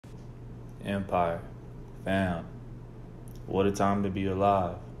Empire, fam, what a time to be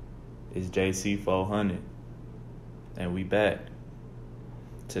alive. It's JC 400, and we back.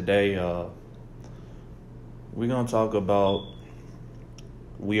 Today, we're going to talk about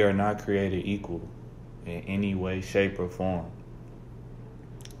we are not created equal in any way, shape, or form.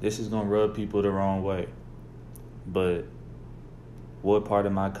 This is going to rub people the wrong way, but what part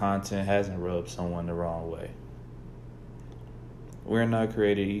of my content hasn't rubbed someone the wrong way? We're not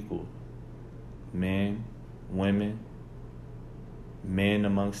created equal. Men, women, men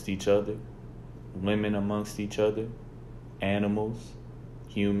amongst each other, women amongst each other, animals,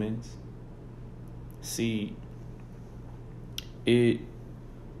 humans. See, it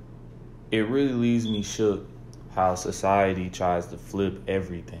really leaves me shook how society tries to flip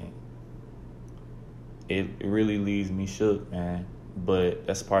everything. It really leaves me shook, man. But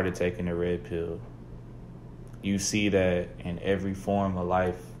that's part of taking the red pill. You see that in every form of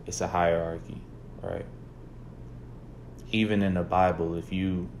life, it's a hierarchy, right? Even in the Bible, if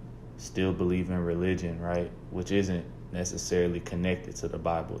you still believe in religion, right, which isn't necessarily connected to the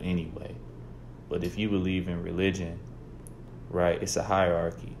Bible anyway, but if you believe in religion, right, it's a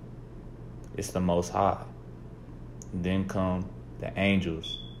hierarchy. It's the Most High. Then come the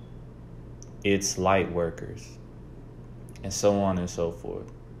angels. It's light workers, and so on and so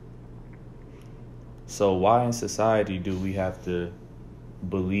forth. So why in society do we have to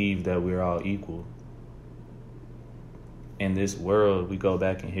believe that we're all equal? In this world, we go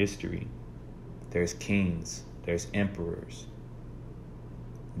back in history. There's kings, there's emperors.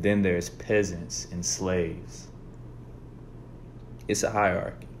 Then there's peasants and slaves. It's a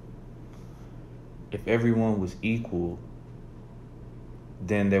hierarchy. If everyone was equal,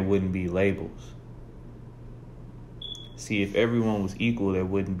 then there wouldn't be labels. See, if everyone was equal, there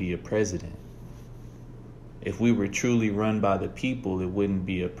wouldn't be a president. If we were truly run by the people, it wouldn't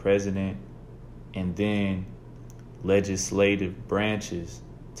be a president and then legislative branches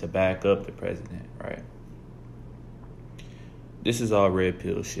to back up the president, right? This is all red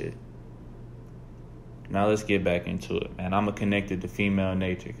pill shit. Now let's get back into it, man. I'm connected to female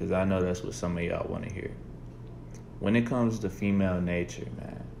nature because I know that's what some of y'all want to hear. When it comes to female nature,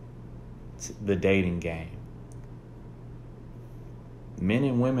 man, it's the dating game. Men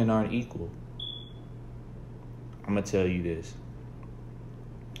and women aren't equal. I'm going to tell you this.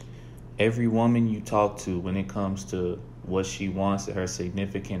 Every woman you talk to when it comes to what she wants in her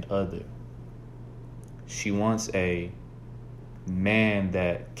significant other, she wants a man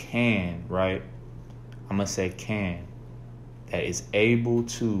that can, right? I'm going to say can, that is able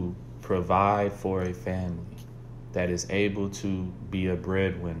to provide for a family, that is able to be a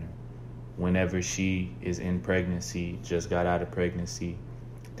breadwinner whenever she is in pregnancy, just got out of pregnancy,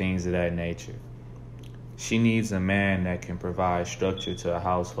 things of that nature. She needs a man that can provide structure to a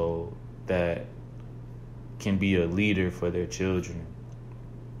household, that can be a leader for their children.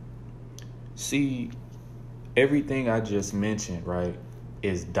 See, everything I just mentioned, right,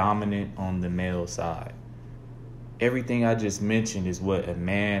 is dominant on the male side. Everything I just mentioned is what a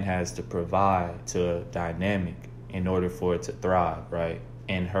man has to provide to a dynamic in order for it to thrive, right,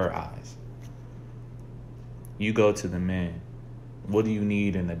 in her eyes. You go to the men. What do you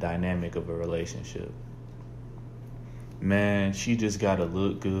need in the dynamic of a relationship? Man, she just gotta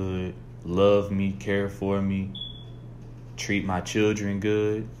look good, love me, care for me, treat my children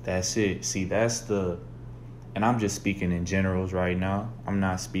good. That's it. See, and I'm just speaking in generals right now. I'm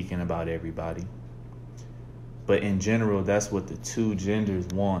not speaking about everybody. But in general, that's what the two genders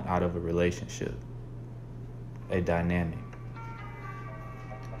want out of a relationship. A dynamic.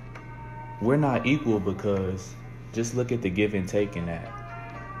 We're not equal because just look at the give and take in that.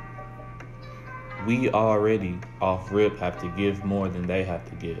 We already, off rip, have to give more than they have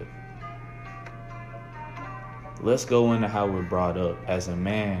to give. Let's go into how we're brought up. As a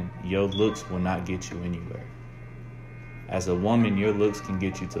man, your looks will not get you anywhere. As a woman, your looks can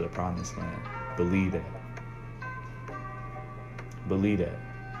get you to the promised land. Believe that. Believe that.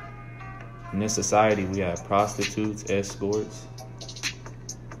 In this society, we have prostitutes, escorts.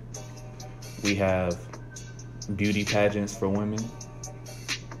 We have beauty pageants for women.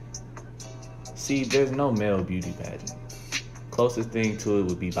 See, there's no male beauty pageant. Closest thing to it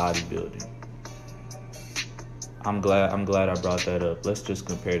would be bodybuilding. I'm glad I brought that up. Let's just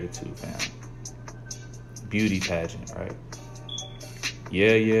compare the two, fam. Beauty pageant, right?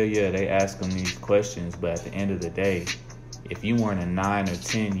 Yeah. They ask them these questions, but at the end of the day, if you weren't a 9 or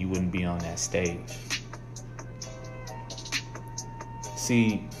 10, you wouldn't be on that stage.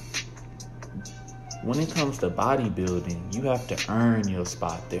 See, when it comes to bodybuilding, you have to earn your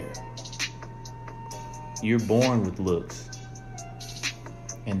spot there. You're born with looks.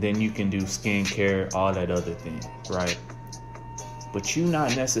 And then you can do skincare, all that other thing, right? But you're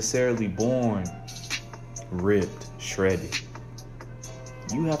not necessarily born ripped, shredded.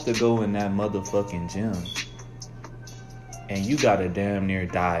 You have to go in that motherfucking gym. And you gotta damn near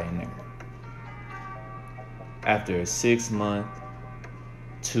die in there. After a 6 month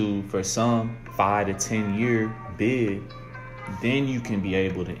to, for some, 5 to 10 year bid, then you can be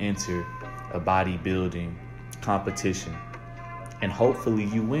able to enter a bodybuilding competition. And hopefully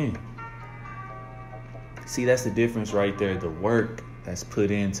you win. See, that's the difference right there. The work that's put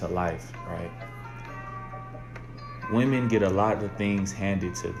into life, right? Women get a lot of things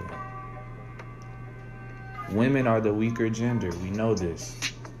handed to them. Women are the weaker gender. We know this.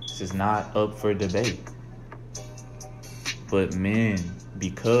 This is not up for debate. But men,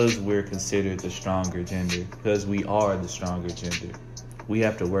 because we're considered the stronger gender, because we are the stronger gender, we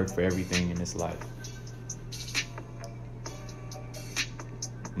have to work for everything in this life.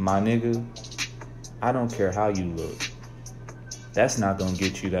 My nigga, I don't care how you look. That's not gonna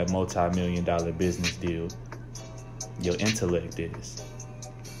get you that multi-million-dollar business deal. Your intellect is.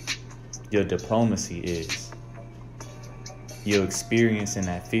 Your diplomacy is. Your experience in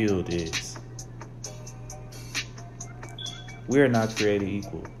that field is. We are not created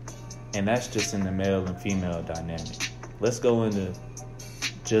equal. And that's just in the male and female dynamic. Let's go into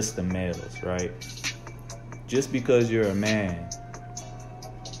just the males, right? Just because you're a man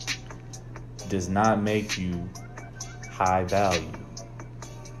does not make you high value.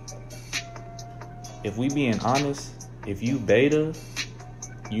 If we being honest, if you beta,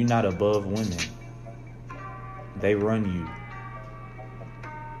 you're not above women. They run you.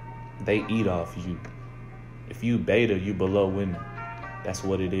 They eat off you. If you beta, you below women. That's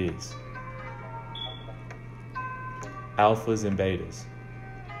what it is. Alphas and betas.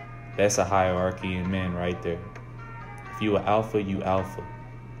 That's a hierarchy in men right there. If you an alpha, you alpha.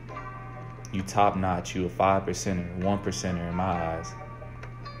 You top notch, you a 5%er, 1%er in my eyes.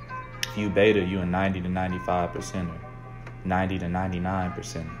 If you beta, you a 90 to 95%er, 90 to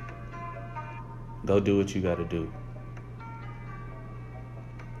 99%er. Go do what you gotta do.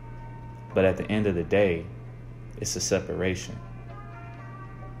 But at the end of the day, it's a separation.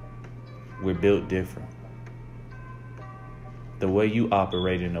 We're built different. The way you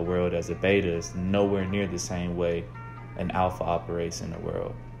operate in the world as a beta is nowhere near the same way an alpha operates in the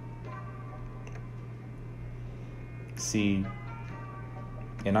world. See,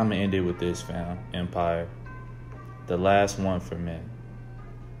 and I'm gonna end it with this, fam, Empire. The last one for men.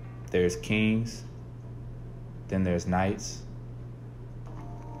 There's kings, then there's knights,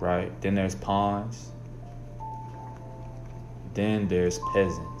 right? Then there's pawns, then there's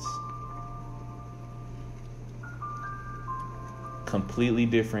peasants. Completely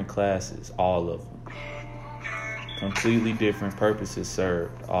different classes, all of them. Completely different purposes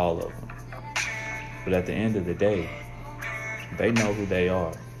served, all of them. But at the end of the day, they know who they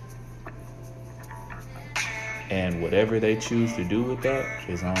are. And whatever they choose to do with that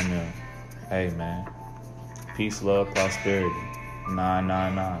is on them. Hey, man. Peace, love, prosperity.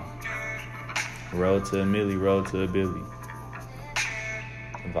 999. Road to a milli, road to a billy.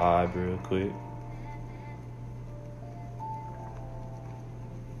 Vibe real quick.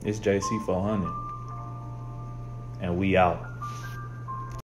 It's JC400. And we out.